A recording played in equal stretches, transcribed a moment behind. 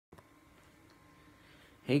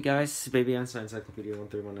Hey guys, this is Baby Einstein Encyclopedia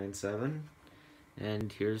 13197,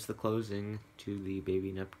 and here's the closing to the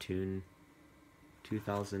Baby Neptune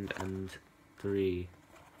 2003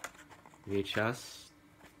 VHS.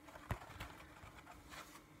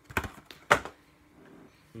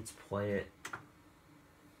 Let's play it.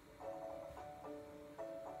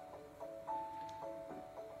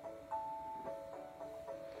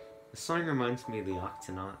 The song reminds me of the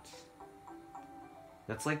Octonauts.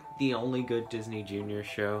 That's like the only good Disney Junior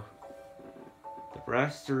show. The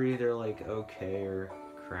rest are either like okay or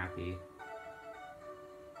crappy.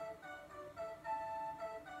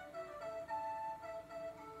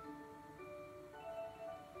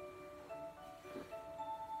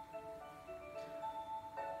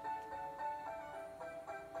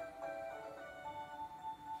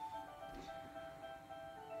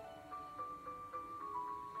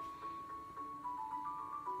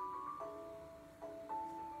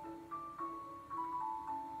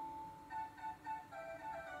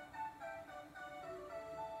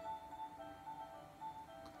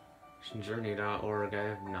 Journey.org, I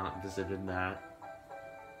have not visited that.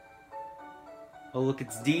 Oh look,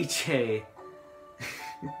 it's DJ!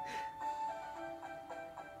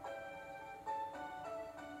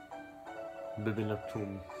 Baby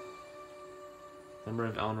Neptune. Member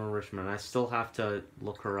of Eleanor Richmond. I still have to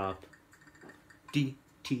look her up.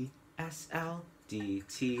 DTSL?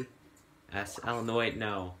 DTSL. No, wait,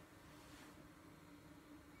 no.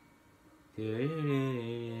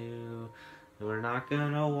 We're not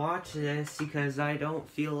gonna watch this because I don't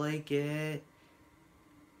feel like it.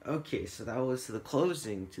 Okay, so that was the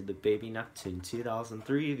closing to the Baby Neptune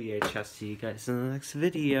 2003 VHS. See you guys in the next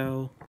video.